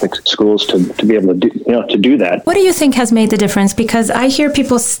our Catholic schools to be able to do that. What do you think has made the difference? Because I hear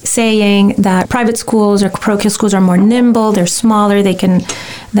people saying that private schools or parochial schools are more nimble, they're smaller, they can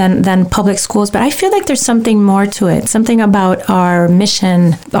than public schools, but I feel like there's something more to it, something about our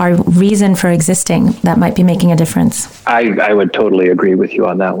mission, our reason for existing that might be making a difference. I would totally agree with you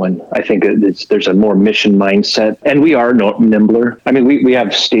on that one. I think there's a more mission mindset, and we are nimbler. I mean, we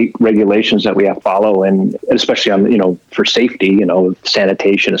have state regulations that we have to follow, and especially on, for safety,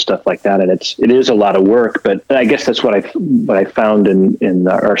 sanitation and stuff like that. And it is a lot of work, but I guess that's what I found in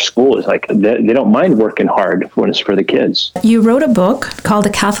our school is like they don't mind working hard when it's for the kids. You wrote a book called The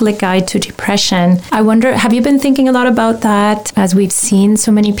Catholic Guide to Depression. I wonder, have you been thinking a lot about that as we've seen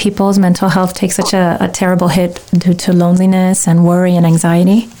so many people's mental health take such a terrible hit due to loneliness and worry and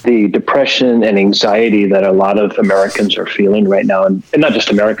anxiety? The depression and anxiety that a lot of Americans are feeling right now, and not just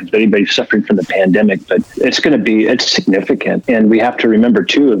Americans, but anybody suffering from the pandemic, but it's significant. And we have to remember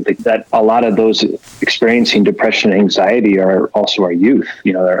too that a lot of those experiencing depression and anxiety are also our youth,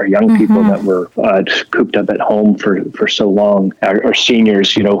 our young people that were cooped up at home for so long, our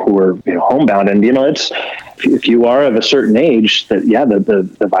seniors, who are homebound. And, it's, if you are of a certain age, that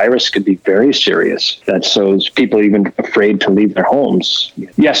the virus could be very serious. So people even afraid to leave their homes.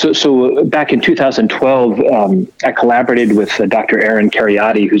 Yeah. So back in 2012, I collaborated with Dr. Aaron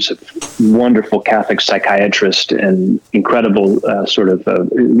Cariotti, who's a wonderful Catholic psychiatrist and incredible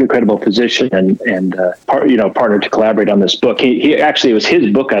incredible physician and partner to collaborate on this book. He actually, it was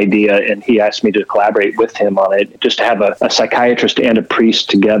his book idea, and he asked me to collaborate with him on it, just to have a psychiatrist and a priest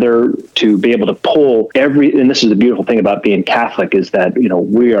together to be able to pull and this is the beautiful thing about being Catholic, is that,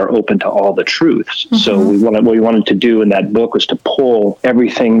 we are open to all the truths. So what we wanted to do in that book was to pull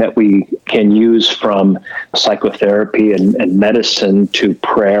everything that we can use from psychotherapy and medicine to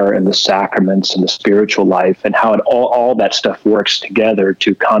prayer and the sacraments and the spiritual life, and how all that stuff works together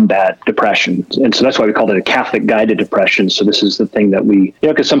to combat depression. And so that's why we called it a Catholic Guide to Depression. So this is the thing that we,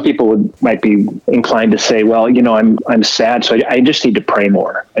 because some people might be inclined to say, well, I'm sad, so I just need to pray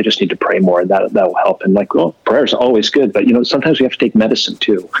more. I just need to pray more, and that will help. And prayer is always good, but sometimes we have to take medicine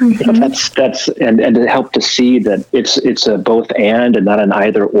too. That's and to help to see that it's a both and not an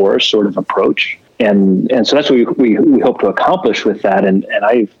either or sort of approach. And so that's what we hope to accomplish with that. And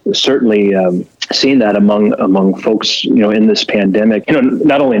I've certainly seen that among folks, in this pandemic.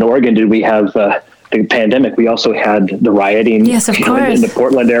 Not only in Oregon did we have the pandemic, we also had the rioting. Yes, of course. In the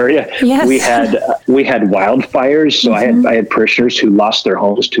Portland area. Yes. We had wildfires. So I had parishioners who lost their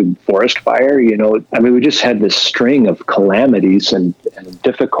homes to forest fire. We just had this string of calamities and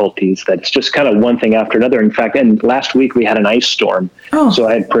difficulties that's just kind of one thing after another. In fact, and last week we had an ice storm. So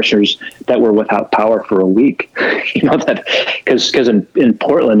I had parishioners that were without power for a week. Because in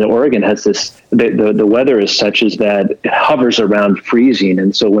Portland, Oregon has this, the weather is such as that it hovers around freezing.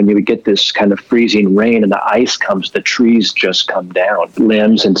 And so when you get this kind of freezing rain and the ice comes, the trees just come down,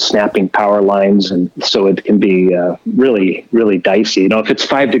 limbs and snapping power lines. And so it can be really, really dicey. If it's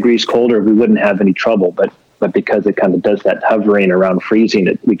 5 degrees colder, we wouldn't have any trouble, but because it kind of does that hovering around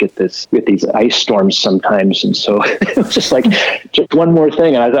freezing, we get these ice storms sometimes. And so it was just one more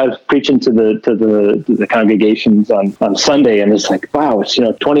thing. And I was preaching to the congregations on Sunday, and it's like, wow, it's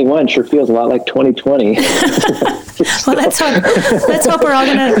 21 sure feels a lot like 2020. Well, let's hope we're all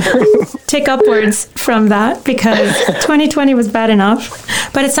going to tick upwards from that, because 2020 was bad enough.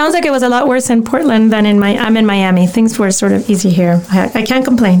 But it sounds like it was a lot worse in Portland than I'm in Miami. Things were sort of easy here. I can't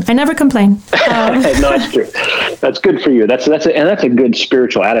complain. I never complain. No, that's true. That's good for you. That's a good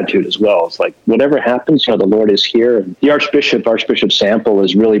spiritual attitude as well. It's like whatever happens, the Lord is here. And the Archbishop Sample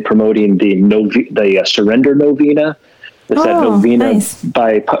is really promoting the Surrender Novena. It's that novena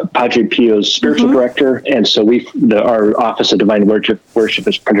by Padre Pio's spiritual director. And so our Office of Divine Worship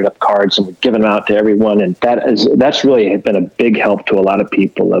has printed up cards and we've given them out to everyone. And that's really been a big help to a lot of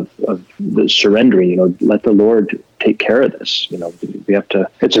people of the surrendering, let the Lord take care of this. We have to,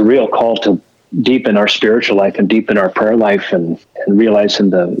 it's a real call to deepen our spiritual life and deepen our prayer life and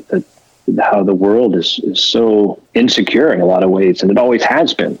realizing how the world is so insecure in a lot of ways. And it always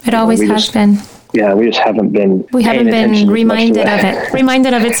has been. It always has been. Yeah, we just haven't been. We haven't been reminded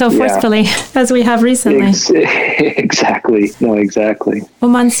of it so forcefully as we have recently. Exactly. No, exactly.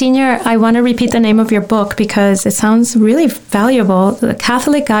 Well, Monsignor, I want to repeat the name of your book because it sounds really valuable, The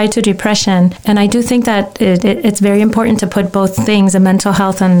Catholic Guide to Depression. And I do think that it's very important to put both things, the mental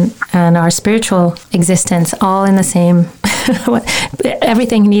health and our spiritual existence, all in the same.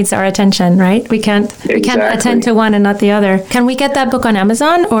 Everything needs our attention, right? We can't attend to one and not the other. Can we get that book on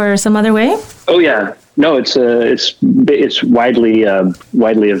Amazon or some other way? Oh yeah, no, it's widely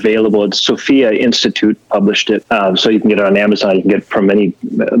available. It's Sophia Institute published it, so you can get it on Amazon. You can get it from any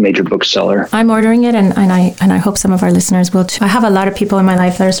major bookseller. I'm ordering it, and I hope some of our listeners will too. I have a lot of people in my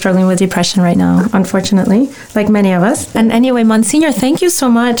life that are struggling with depression right now, unfortunately, like many of us. And anyway, Monsignor, thank you so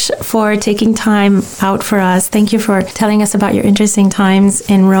much for taking time out for us. Thank you for telling us about your interesting times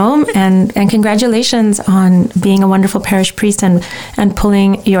in Rome, and congratulations on being a wonderful parish priest and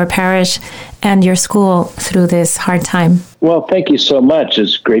pulling your parish and your school through this hard time. Well, thank you so much.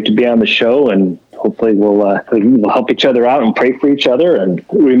 It's great to be on the show, and hopefully we'll help each other out and pray for each other, and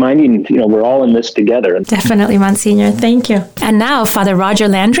reminding, we're all in this together. Definitely, Monsignor. Thank you. And now, Father Roger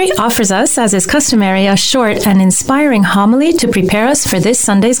Landry offers us, as is customary, a short and inspiring homily to prepare us for this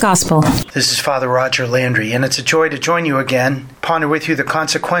Sunday's Gospel. This is Father Roger Landry, and it's a joy to join you again, ponder with you the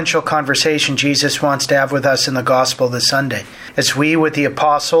consequential conversation Jesus wants to have with us in the Gospel this Sunday. As we, with the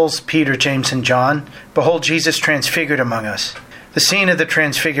apostles, Peter, James, and John, behold Jesus transfigured among us. The scene of the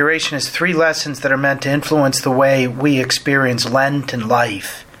Transfiguration is 3 lessons that are meant to influence the way we experience Lent and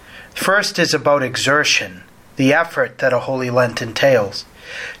life. First is about exertion, the effort that a Holy Lent entails.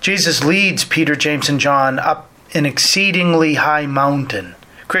 Jesus leads Peter, James, and John up an exceedingly high mountain.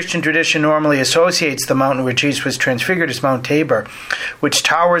 Christian tradition normally associates the mountain where Jesus was transfigured as Mount Tabor, which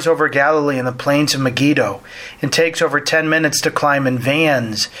towers over Galilee in the plains of Megiddo and takes over 10 minutes to climb in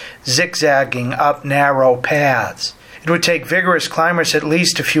vans, zigzagging up narrow paths. It would take vigorous climbers at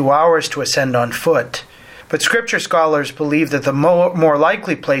least a few hours to ascend on foot. But Scripture scholars believe that the more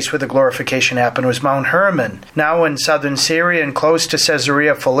likely place where the glorification happened was Mount Hermon, now in southern Syria and close to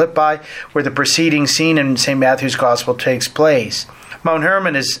Caesarea Philippi, where the preceding scene in St. Matthew's Gospel takes place. Mount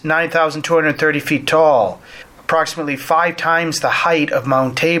Hermon is 9,230 feet tall, approximately 5 times the height of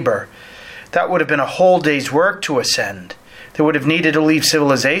Mount Tabor. That would have been a whole day's work to ascend. They would have needed to leave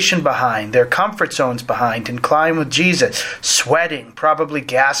civilization behind, their comfort zones behind, and climb with Jesus, sweating, probably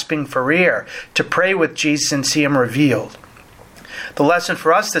gasping for air, to pray with Jesus and see him revealed. The lesson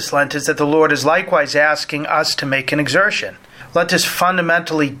for us this Lent is that the Lord is likewise asking us to make an exertion. Lent is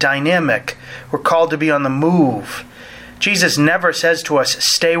fundamentally dynamic. We're called to be on the move. Jesus never says to us,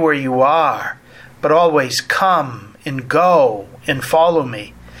 stay where you are, but always come and go and follow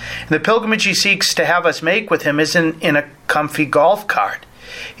me. And the pilgrimage he seeks to have us make with him isn't in a comfy golf cart.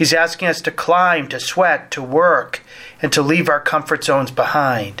 He's asking us to climb, to sweat, to work, and to leave our comfort zones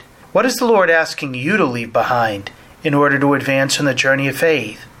behind. What is the Lord asking you to leave behind in order to advance on the journey of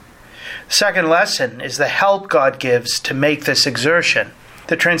faith? The second lesson is the help God gives to make this exertion.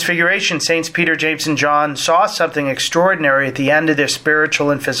 The Transfiguration, Saints Peter, James, and John saw something extraordinary at the end of their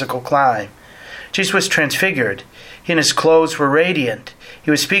spiritual and physical climb. Jesus was transfigured. He and his clothes were radiant.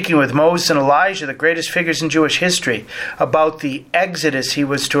 He was speaking with Moses and Elijah, the greatest figures in Jewish history, about the exodus he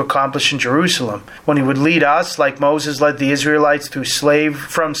was to accomplish in Jerusalem, when he would lead us, like Moses led the Israelites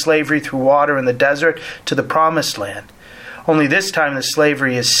from slavery through water in the desert to the Promised Land. Only this time the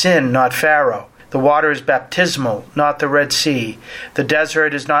slavery is sin, not Pharaoh. The water is baptismal, not the Red Sea. The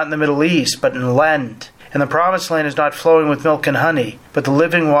desert is not in the Middle East, but in Lent. And the Promised Land is not flowing with milk and honey, but the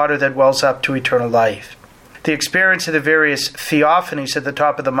living water that wells up to eternal life. The experience of the various theophanies at the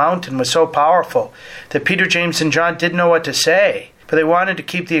top of the mountain was so powerful that Peter, James, and John didn't know what to say, but they wanted to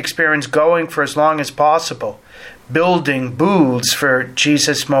keep the experience going for as long as possible, building booths for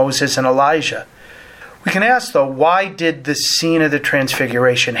Jesus, Moses, and Elijah. We can ask, though, why did the scene of the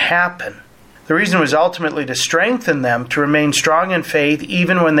Transfiguration happen? The reason was ultimately to strengthen them to remain strong in faith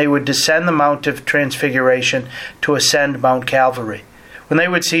even when they would descend the Mount of Transfiguration to ascend Mount Calvary. When they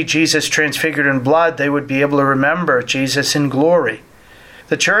would see Jesus transfigured in blood, they would be able to remember Jesus in glory.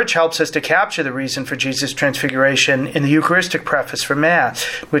 The Church helps us to capture the reason for Jesus' transfiguration in the Eucharistic preface for Mass,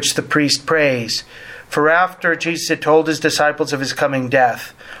 which the priest prays. For after Jesus had told his disciples of his coming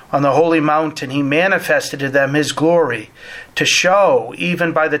death, on the holy mountain he manifested to them his glory, to show,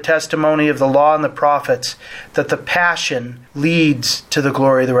 even by the testimony of the law and the prophets, that the passion leads to the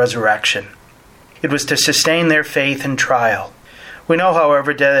glory of the resurrection. It was to sustain their faith in trial. We know,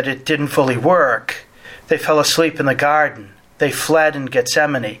 however, that it didn't fully work. They fell asleep in the garden. They fled in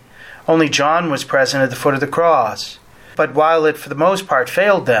Gethsemane. Only John was present at the foot of the cross. But while it for the most part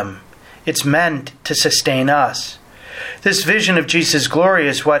failed them, It's meant to sustain us. This vision of Jesus' glory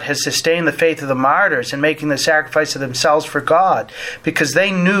is what has sustained the faith of the martyrs in making the sacrifice of themselves for God, because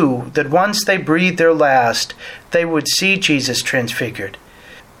they knew that once they breathed their last, they would see Jesus transfigured.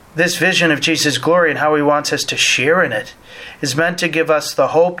 This vision of Jesus' glory and how he wants us to share in it is meant to give us the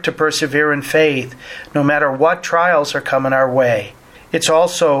hope to persevere in faith no matter what trials are coming our way. It's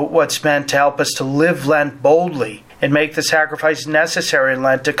also what's meant to help us to live Lent boldly and make the sacrifice necessary in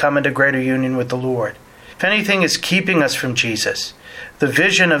Lent to come into greater union with the Lord. If anything is keeping us from Jesus, the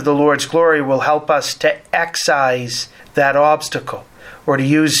vision of the Lord's glory will help us to excise that obstacle, or to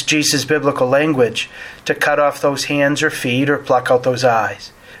use Jesus' biblical language, to cut off those hands or feet or pluck out those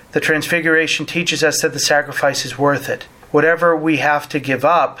eyes. The Transfiguration teaches us that the sacrifice is worth it. Whatever we have to give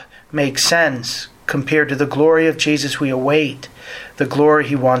up makes sense compared to the glory of Jesus we await, the glory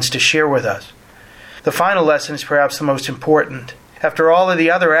he wants to share with us. The final lesson is perhaps the most important. After all of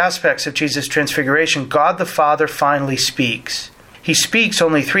the other aspects of Jesus' transfiguration, God the Father finally speaks. He speaks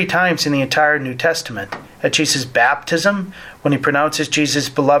only 3 times in the entire New Testament. At Jesus' baptism, when he pronounces Jesus'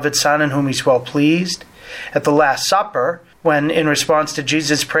 beloved Son in whom he's well pleased. At the Last Supper, when, in response to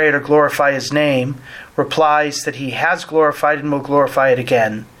Jesus' prayer to glorify his name, replies that he has glorified and will glorify it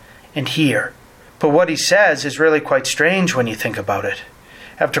again. And here. But what he says is really quite strange when you think about it.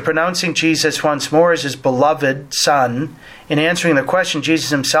 After pronouncing Jesus once more as his beloved Son, in answering the question Jesus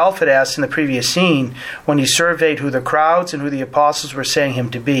himself had asked in the previous scene when he surveyed who the crowds and who the apostles were saying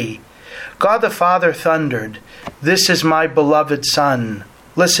him to be, God the Father thundered, "This is my beloved Son.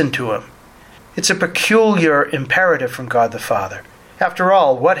 Listen to him." It's a peculiar imperative from God the Father. After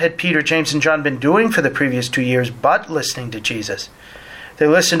all, what had Peter, James, and John been doing for the previous 2 years but listening to Jesus? They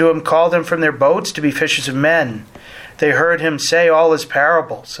listened to him call them from their boats to be fishers of men. They heard him say all his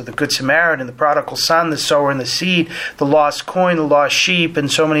parables of the Good Samaritan, the prodigal son, the sower and the seed, the lost coin, the lost sheep,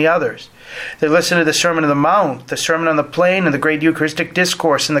 and so many others. They listened to the Sermon on the Mount, the Sermon on the Plain, and the great Eucharistic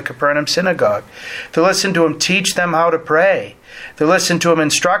discourse in the Capernaum synagogue. They listened to him teach them how to pray. They listened to him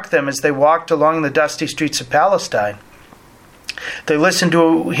instruct them as they walked along the dusty streets of Palestine. They listened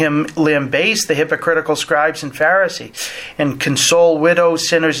to him lambaste the hypocritical scribes and Pharisees and console widows,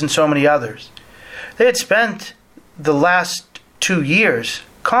 sinners, and so many others. They had spent the last 2 years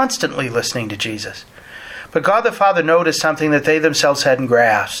constantly listening to Jesus. But God the Father noticed something that they themselves hadn't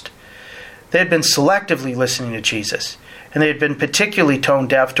grasped. They had been selectively listening to Jesus, and they had been particularly tone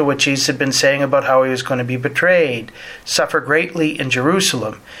deaf to what Jesus had been saying about how he was going to be betrayed, suffer greatly in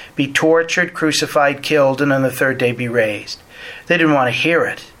Jerusalem, be tortured, crucified, killed, and on the 3rd day be raised. They didn't want to hear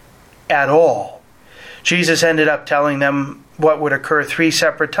it at all. Jesus ended up telling them what would occur 3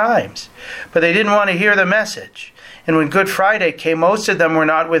 separate times, but they didn't want to hear the message. And when Good Friday came, most of them were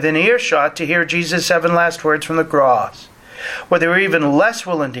not within earshot to hear Jesus' 7 last words from the cross. What they were even less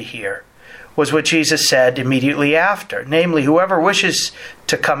willing to hear was what Jesus said immediately after, namely, whoever wishes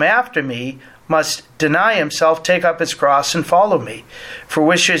to come after me must deny himself, take up his cross, and follow me. For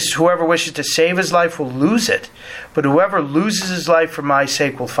whoever wishes to save his life will lose it, but whoever loses his life for my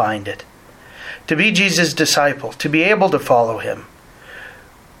sake will find it. To be Jesus' disciple, to be able to follow him,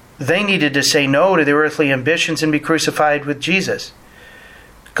 they needed to say no to their earthly ambitions and be crucified with Jesus.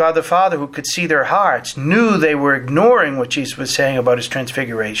 God the Father, who could see their hearts, knew they were ignoring what Jesus was saying about his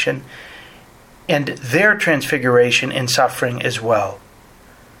transfiguration and their transfiguration and suffering as well.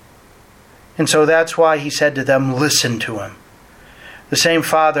 And so that's why he said to them, listen to him. The same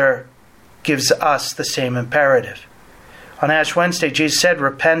Father gives us the same imperative. On Ash Wednesday, Jesus said,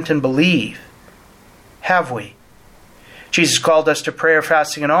 repent and believe. Have we? Jesus called us to prayer,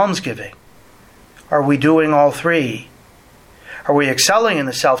 fasting, and almsgiving. Are we doing all 3? Are we excelling in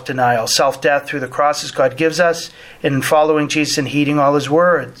the self-denial, self-death through the crosses God gives us, and in following Jesus and heeding all his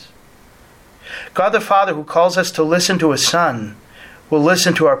words? God the Father, who calls us to listen to his Son, will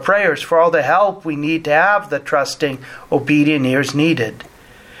listen to our prayers for all the help we need to have the trusting, obedient ears needed.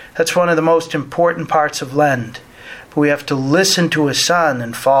 That's one of the most important parts of Lent. But we have to listen to his Son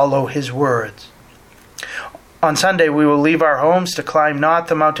and follow his words. On Sunday, we will leave our homes to climb not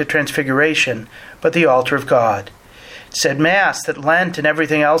the Mount of Transfiguration, but the altar of God. It's at Mass that Lent and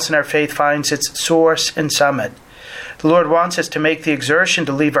everything else in our faith finds its source and summit. The Lord wants us to make the exertion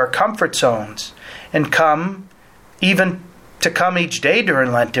to leave our comfort zones and come each day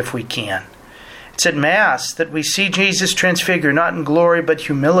during Lent if we can. It's at Mass that we see Jesus transfigure not in glory but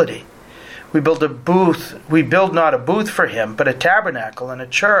humility. We build not a booth for him, but a tabernacle and a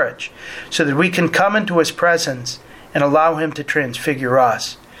church, so that we can come into his presence and allow him to transfigure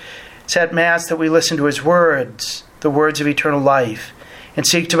us. It's at Mass that we listen to his words, the words of eternal life, and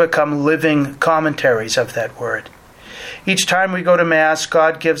seek to become living commentaries of that word. Each time we go to Mass,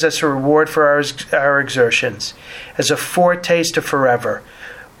 God gives us a reward for our exertions, as a foretaste of forever,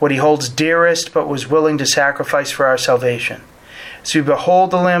 what he holds dearest but was willing to sacrifice for our salvation. As we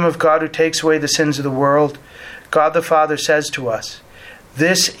behold the Lamb of God who takes away the sins of the world, God the Father says to us,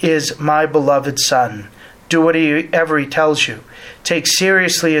 "This is my beloved Son. Do whatever he tells you. Take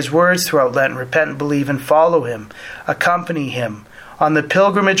seriously his words throughout Lent. Repent and believe and follow him. Accompany him on the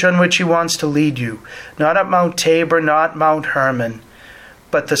pilgrimage on which he wants to lead you, not at Mount Tabor, not Mount Hermon,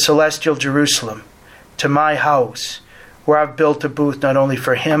 but the celestial Jerusalem, to my house, where I've built a booth not only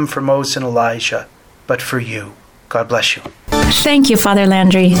for him, for Moses and Elijah, but for you." God bless you. Thank you, Father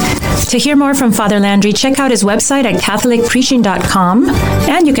Landry. To hear more from Father Landry, check out his website at catholicpreaching.com,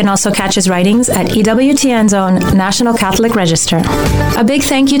 and you can also catch his writings at EWTN's own National Catholic Register. A big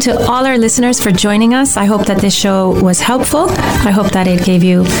thank you to all our listeners for joining us. I hope that this show was helpful. I hope that it gave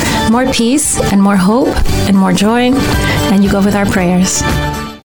you more peace and more hope and more joy, and you go with our prayers.